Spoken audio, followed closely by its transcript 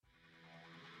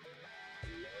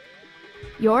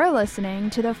You're listening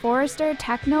to the Forrester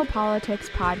TechnoPolitics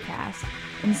podcast,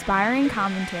 inspiring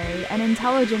commentary and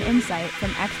intelligent insight from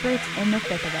experts in the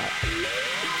thick of it.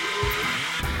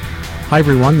 Hi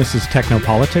everyone, this is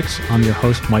TechnoPolitics. I'm your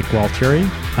host, Mike Gualtieri.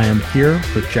 I am here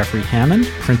with Jeffrey Hammond,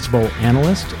 principal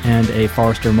analyst and a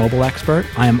Forrester mobile expert.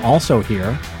 I am also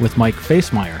here with Mike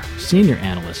Facemire, senior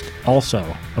analyst,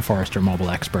 also a Forrester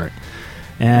mobile expert.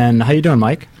 And how you doing,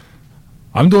 Mike?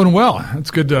 I'm doing well. It's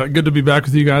good to be back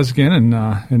with you guys again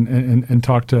and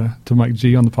talk to Mike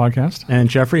G on the podcast. And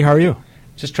Jeffrey, how are you?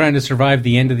 Just trying to survive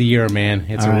the end of the year, man.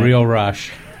 It's All a right. real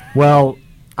rush. Well,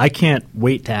 I can't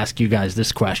wait to ask you guys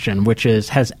this question, which is,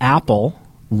 has Apple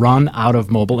run out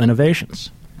of mobile innovations?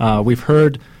 We've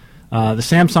heard the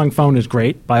Samsung phone is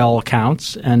great by all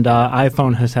accounts, and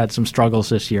iPhone has had some struggles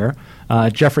this year.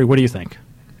 Jeffrey, what do you think?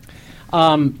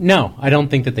 No, I don't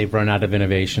think that they've run out of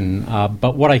innovation.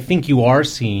 But what I think you are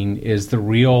seeing is the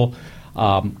real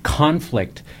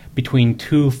conflict between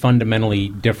two fundamentally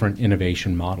different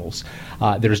innovation models.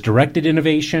 There's directed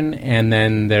innovation, and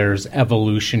then there's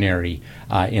evolutionary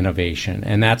innovation,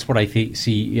 and that's what I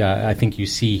think you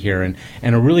see here. And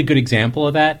a really good example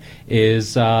of that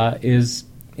is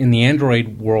in the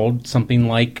Android world, something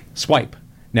like Swipe.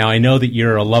 Now, I know that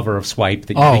you're a lover of Swipe,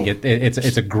 that you think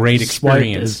it's a great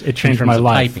experience. It changed in terms my of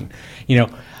life. typing. You know,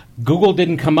 Google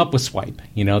didn't come up with Swipe.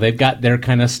 You know, they've got their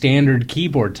kind of standard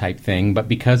keyboard type thing, but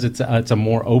because it's a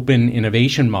more open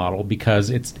innovation model, because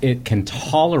it can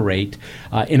tolerate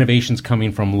innovations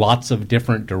coming from lots of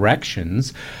different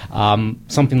directions,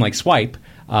 something like Swipe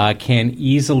can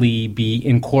easily be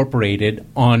incorporated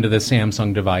onto the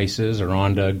Samsung devices or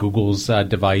onto Google's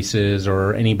devices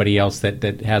or anybody else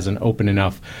that has an open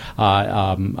enough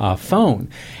phone.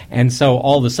 And so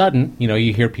all of a sudden, you know,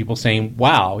 you hear people saying,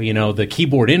 wow, you know, the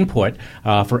keyboard input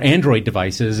for Android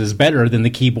devices is better than the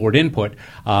keyboard input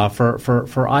for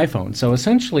iPhone. So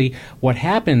essentially what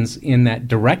happens in that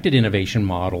directed innovation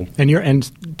model.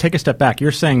 And take a step back.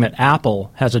 You're saying that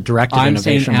Apple has a directed innovation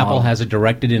model. I'm saying Apple has a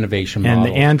directed innovation and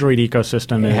model. The Android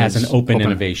ecosystem has an open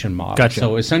innovation model. Gotcha.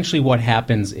 So essentially what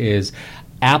happens is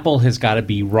Apple has got to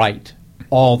be right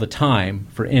all the time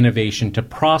for innovation to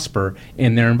prosper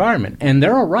in their environment. And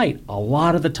they're all right a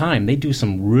lot of the time. They do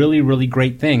some really, really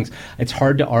great things. It's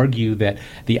hard to argue that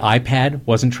the iPad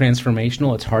wasn't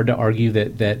transformational. It's hard to argue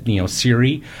that you know,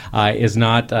 Siri is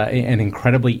not an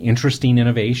incredibly interesting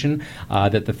innovation,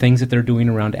 that the things that they're doing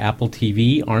around Apple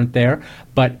TV aren't there.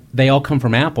 But they all come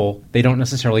from Apple. They don't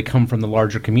necessarily come from the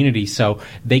larger community, so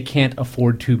they can't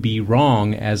afford to be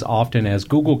wrong as often as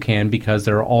Google can, because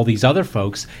there are all these other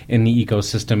folks in the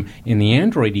ecosystem, in the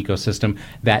Android ecosystem,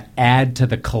 that add to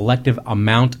the collective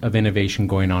amount of innovation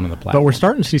going on in the platform. But we're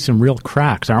starting to see some real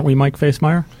cracks, aren't we, Mike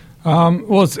Facemire?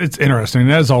 Well, it's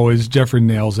interesting. As always, Jeffrey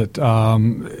nails it.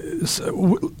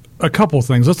 A couple of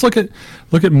things. Let's look at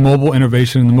mobile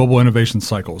innovation and the mobile innovation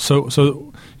cycle. So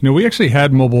you know, we actually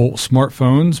had mobile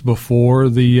smartphones before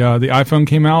the iPhone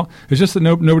came out. It's just that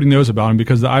nobody knows about them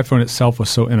because the iPhone itself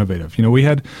was so innovative. You know, we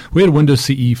had Windows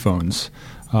CE phones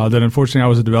that unfortunately I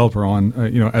was a developer on.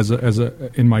 You know, as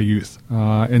a in my youth,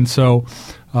 and so.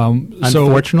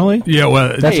 Unfortunately, yeah.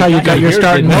 Well, that's how you got your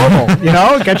start in mobile. You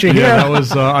know, got you here. Yeah, that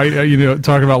was you know,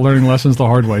 talk about learning lessons the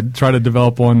hard way. Try to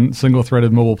develop on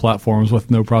single-threaded mobile platforms with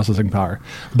no processing power.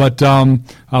 But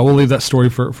we'll leave that story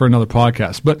for another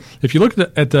podcast. But if you look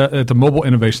at the mobile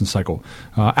innovation cycle,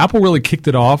 Apple really kicked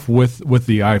it off with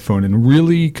the iPhone and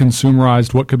really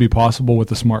consumerized what could be possible with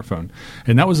the smartphone,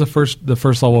 and that was the first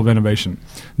level of innovation.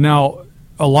 Now,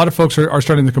 a lot of folks are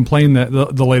starting to complain that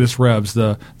the latest revs,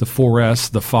 the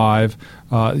 4S, the 5,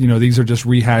 you know, these are just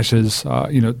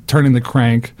rehashes, you know, turning the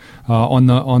crank on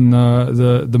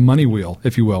the money wheel,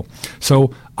 if you will.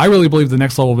 So I really believe the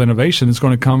next level of innovation is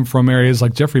going to come from areas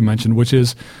like Jeffrey mentioned, which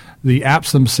is the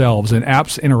apps themselves and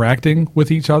apps interacting with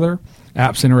each other,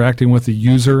 apps interacting with the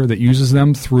user that uses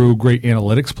them through great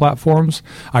analytics platforms.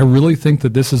 I really think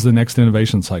that this is the next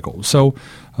innovation cycle. So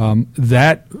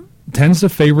that tends to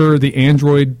favor the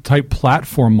Android type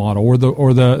platform model or the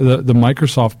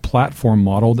Microsoft platform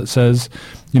model that says,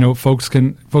 you know, folks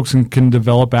can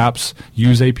develop apps,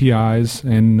 use APIs,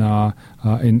 and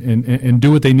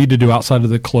do what they need to do outside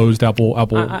of the closed Apple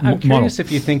model. I'm curious if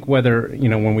you think whether, you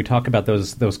know, when we talk about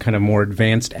those kind of more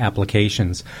advanced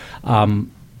applications,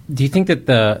 do you think that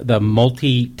the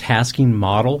multitasking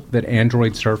model that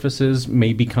Android surfaces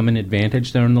may become an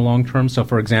advantage there in the long term? So,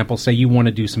 for example, say you want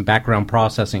to do some background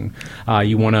processing.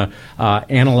 You want to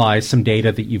analyze some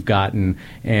data that you've gotten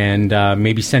and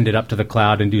maybe send it up to the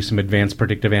cloud and do some advanced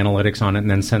predictive analytics on it and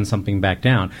then send something back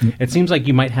down. Mm-hmm. It seems like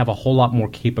you might have a whole lot more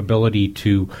capability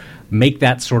to make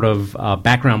that sort of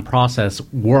background process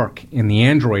work in the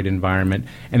Android environment,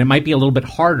 and it might be a little bit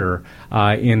harder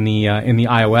in the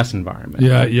iOS environment.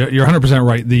 Yeah, you're 100%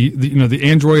 right. The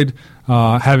Android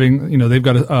they've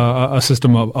got a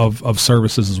system of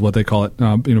services is what they call it.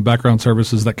 Background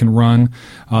services that can run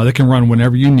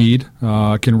whenever you need,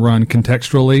 can run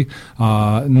contextually.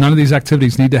 None of these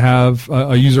activities need to have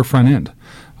a user front end.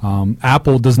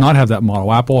 Apple does not have that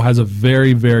model. Apple has a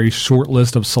very, very short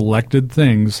list of selected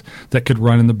things that could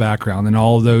run in the background, and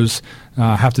all of those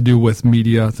have to do with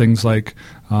media, things like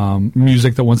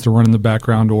music that wants to run in the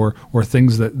background, or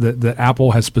things that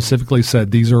Apple has specifically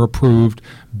said these are approved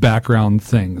background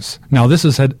things. Now, this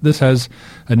has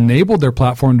enabled their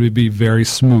platform to be very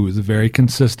smooth, very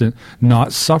consistent,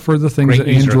 not suffer the things great that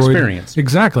user Android. Experience.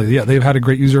 Exactly. Yeah, they've had a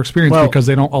great user experience because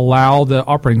they don't allow the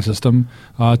operating system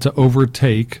to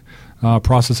overtake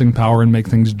processing power and make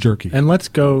things jerky. And let's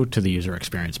go to the user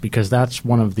experience, because that's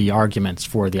one of the arguments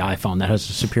for the iPhone that has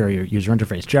a superior user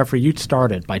interface. Jeffrey, you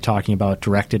started by talking about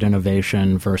directed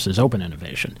innovation versus open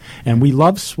innovation. And we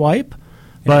love Swipe,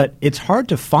 but it's hard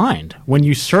to find. When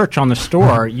you search on the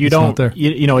store, you it's don't. Not there.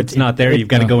 It's not there. You've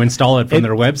got to go install it from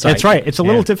their website. That's right. It's a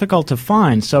little difficult to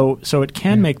find, so it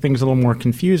can make things a little more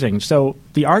confusing. So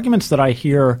the arguments that I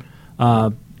hear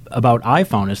about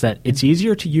iPhone is that it's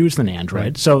easier to use than Android.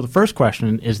 Right. So the first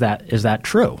question is that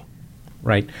true?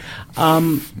 Right.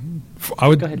 I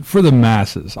would, for the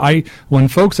masses. When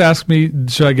folks ask me,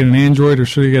 should I get an Android or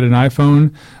should I get an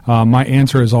iPhone? My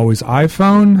answer is always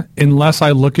iPhone, unless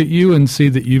I look at you and see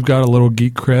that you've got a little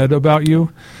geek cred about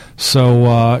you.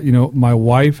 So, my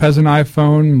wife has an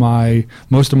iPhone.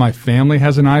 Most of my family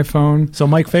has an iPhone. So,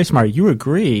 Mike Facemire, you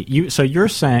agree? You're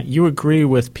saying you agree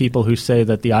with people who say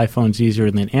that the iPhone's easier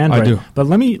than Android. I do. But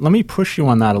let me push you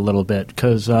on that a little bit,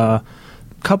 because a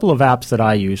couple of apps that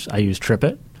I use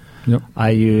TripIt. Yep. I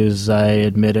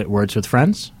admit it, Words with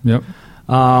Friends. Yep.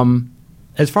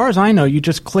 As far as I know, you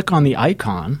just click on the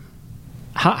icon.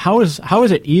 How is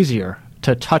it easier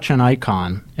to touch an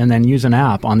icon and then use an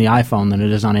app on the iPhone than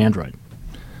it is on Android?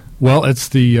 Well, it's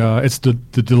the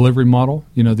delivery model.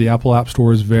 The Apple App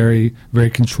Store is very, very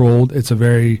controlled. It's a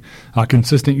very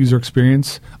consistent user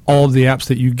experience. All of the apps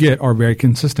that you get are very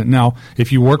consistent. Now,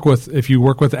 if you work with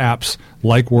apps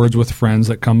like Words with Friends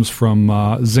that comes from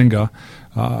Zynga,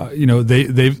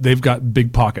 they've got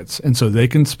big pockets, and so they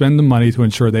can spend the money to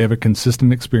ensure they have a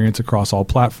consistent experience across all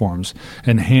platforms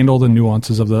and handle the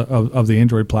nuances of the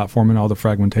Android platform and all the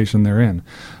fragmentation therein.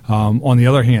 On the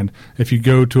other hand, if you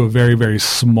go to a very, very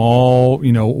small,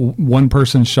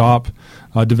 one-person shop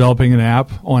developing an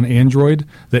app on Android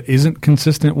that isn't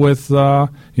consistent with,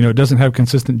 doesn't have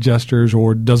consistent gestures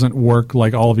or doesn't work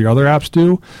like all of your other apps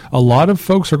do, a lot of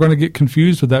folks are going to get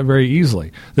confused with that very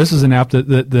easily. This is an app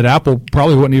that Apple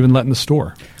probably wouldn't even let in the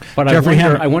store. But Jeffrey,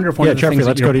 I wonder if one of the Jeffrey, things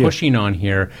that you're you. pushing on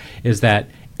here is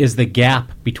the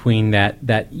gap between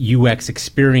that UX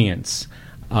experience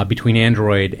between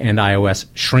Android and iOS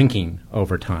shrinking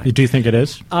over time. Do you think it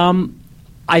is?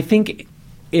 I think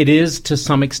it is to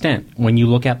some extent when you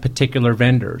look at particular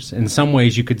vendors. In some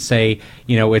ways, you could say,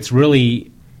 it's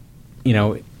really,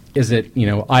 is it,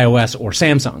 iOS or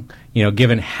Samsung?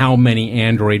 Given how many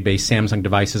Android-based Samsung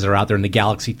devices are out there in the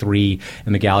Galaxy 3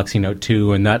 and the Galaxy Note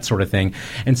 2 and that sort of thing.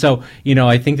 And so,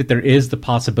 I think that there is the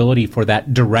possibility for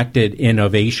that directed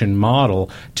innovation model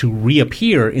to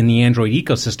reappear in the Android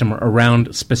ecosystem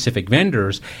around specific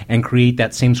vendors and create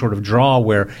that same sort of draw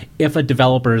where if a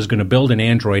developer is going to build an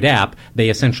Android app, they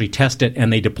essentially test it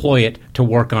and they deploy it to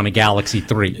work on a Galaxy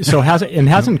 3. So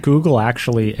hasn't Google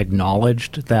actually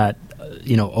acknowledged that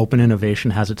open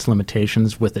innovation has its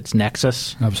limitations with its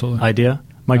Nexus idea?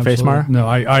 Mike Facemire? No,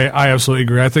 I absolutely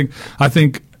agree. I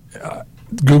think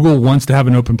Google wants to have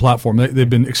an open platform. They've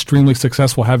been extremely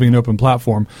successful having an open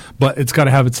platform, but it's got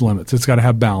to have its limits. It's got to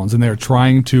have bounds, and they're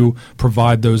trying to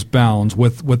provide those bounds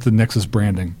with the Nexus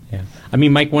branding. Yeah. I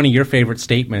mean, Mike, one of your favorite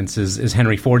statements is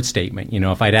Henry Ford's statement.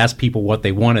 If I'd asked people what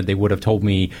they wanted, they would have told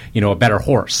me, a better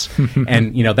horse.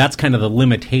 And, that's kind of the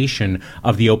limitation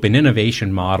of the open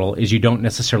innovation model is you don't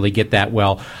necessarily get that,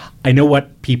 well, I know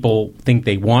what people think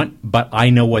they want, but I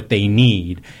know what they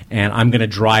need, and I'm going to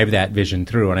drive that vision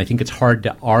through. And I think it's hard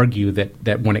to argue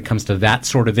that when it comes to that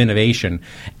sort of innovation,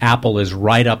 Apple is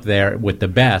right up there with the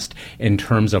best in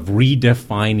terms of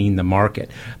redefining the market.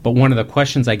 But one of the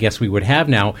questions I guess we would have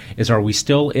now is, are are we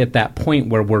still at that point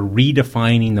where we're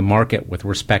redefining the market with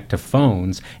respect to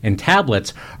phones and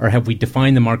tablets, or have we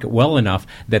defined the market well enough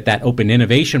that open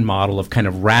innovation model of kind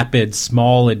of rapid,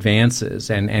 small advances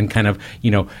and kind of,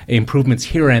 improvements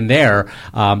here and there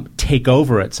take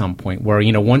over at some point where,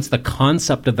 once the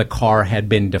concept of the car had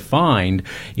been defined,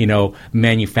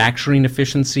 manufacturing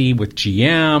efficiency with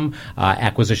GM,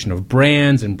 acquisition of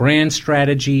brands and brand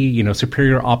strategy,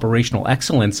 superior operational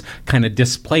excellence kind of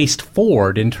displaced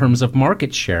Ford in terms of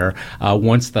market share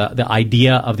once the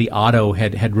idea of the auto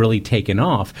had really taken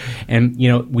off. And,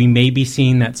 we may be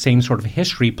seeing that same sort of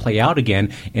history play out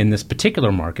again in this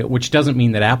particular market, which doesn't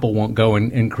mean that Apple won't go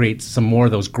and create some more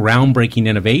of those groundbreaking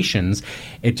innovations.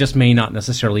 It just may not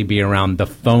necessarily be around the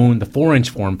phone, the 4-inch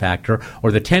form factor,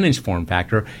 or the 10-inch form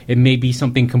factor. It may be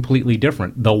something completely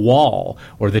different, the wall,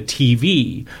 or the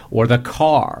TV, or the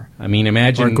car. I mean,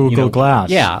 imagine... Or Google Glass.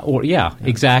 Yeah,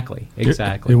 exactly.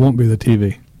 It won't be the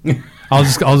TV. I'll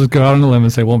just go out on a limb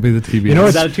and say it won't be the TV.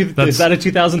 Is that a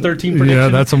 2013 prediction? Yeah,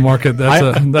 that's a market.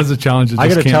 That's a challenge that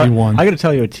just can't be won. I got to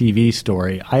tell you a TV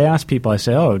story. I ask people, I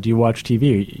say, "Oh, do you watch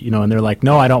TV?" And they're like,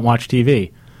 "No, I don't watch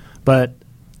TV," but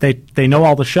they know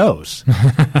all the shows,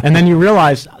 and then you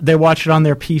realize they watch it on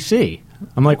their PC.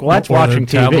 I'm like, well, that's watching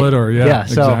TV. Tablet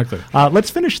exactly. So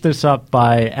let's finish this up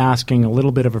by asking a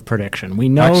little bit of a prediction. We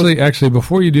know actually,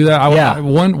 before you do that,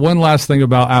 one last thing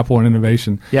about Apple and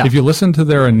innovation. Yeah. If you listen to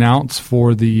their announce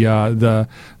for their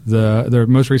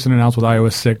most recent announce with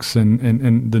iOS 6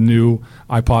 and the new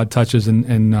iPod touches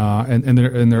and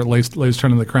their latest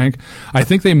turn of the crank, I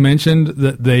think they mentioned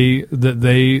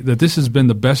that this has been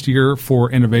the best year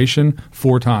for innovation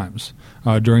 4 times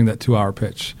during that 2-hour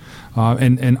pitch.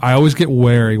 And I always get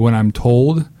wary when I'm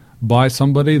told by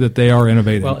somebody that they are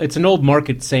innovating. Well, it's an old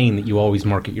market saying that you always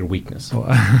market your weakness. So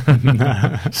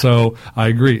I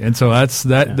agree, and so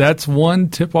that's one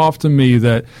tip off to me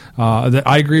that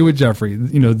I agree with Jeffrey.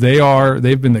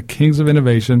 They've been the kings of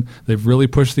innovation. They've really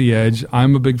pushed the edge.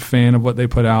 I'm a big fan of what they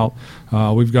put out.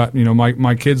 We've got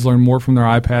my kids learn more from their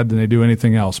iPad than they do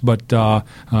anything else, but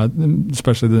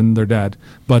especially than their dad.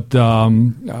 But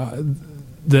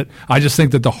that I just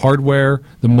think that the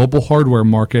mobile hardware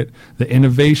market, the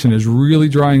innovation is really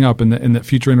drying up, and that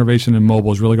future innovation in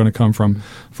mobile is really going to come from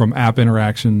app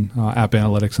interaction, app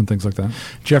analytics, and things like that.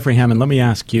 Jeffrey Hammond, let me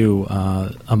ask you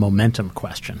a momentum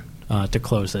question to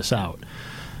close this out.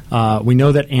 We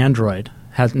know that Android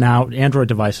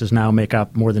devices now make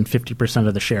up more than 50%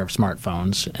 of the share of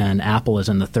smartphones, and Apple is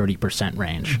in the 30%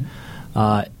 range.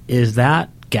 Mm-hmm. Is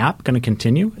that gap going to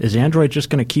continue? Is Android just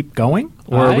going to keep going,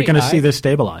 or are we going to see this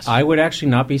stabilize? I would actually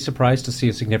not be surprised to see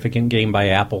a significant gain by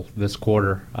Apple this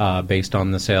quarter based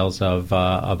on the sales of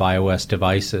iOS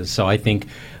devices. So I think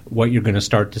what you're going to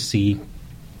start to see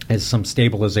is some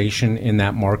stabilization in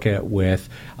that market with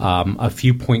a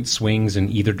few point swings in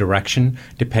either direction,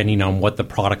 depending on what the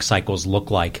product cycles look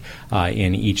like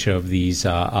in each of these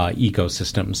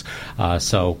ecosystems.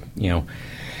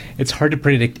 It's hard to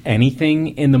predict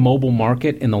anything in the mobile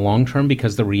market in the long term,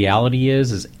 because the reality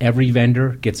is every vendor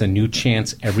gets a new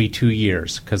chance every 2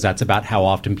 years, because that's about how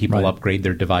often people upgrade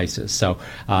their devices. So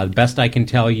the best I can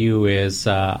tell you is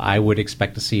I would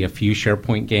expect to see a few share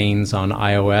point gains on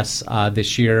iOS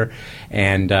this year,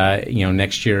 and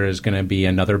next year is going to be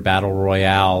another battle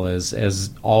royale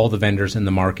as all the vendors in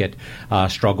the market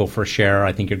struggle for share.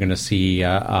 I think you're going to see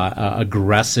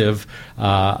aggressive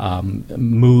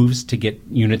moves to get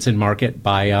units in market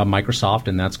by Microsoft,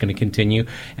 and that's going to continue.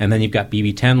 And then you've got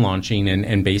BB10 launching,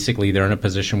 and basically they're in a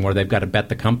position where they've got to bet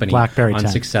the company BlackBerry on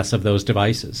 10. Success of those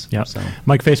devices. Yep. So.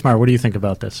 Mike Facemire, what do you think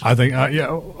about this? I think,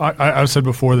 I said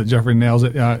before that Jeffrey nails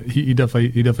it. He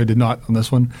definitely did not on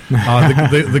this one.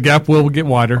 The gap will get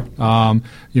wider.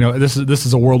 This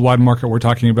is a worldwide market we're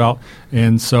talking about,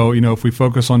 and so if we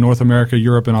focus on North America,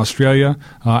 Europe, and Australia,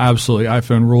 absolutely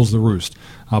iPhone rules the roost.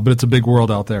 But it's a big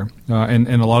world out there, and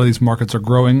a lot of these markets are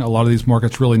growing. A lot of these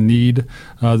markets really need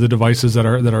the devices that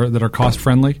are cost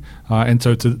friendly, and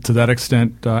so to that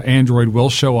extent, Android will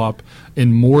show up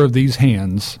in more of these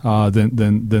hands than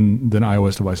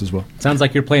iOS devices will. Sounds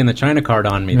like you're playing the China card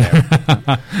on me there.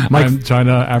 I'm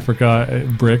China, Africa,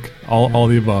 BRIC, all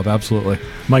the above, absolutely.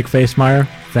 Mike Facemire,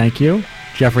 thank you.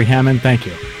 Jeffrey Hammond, thank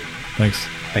you. Thanks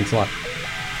a lot.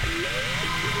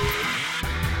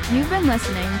 You've been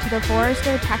listening to the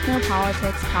Forrester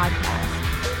TechnoPolitics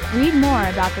podcast. Read more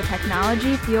about the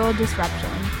technology-fueled disruption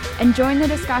and join the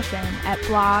discussion at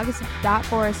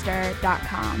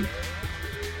blogs.forrester.com.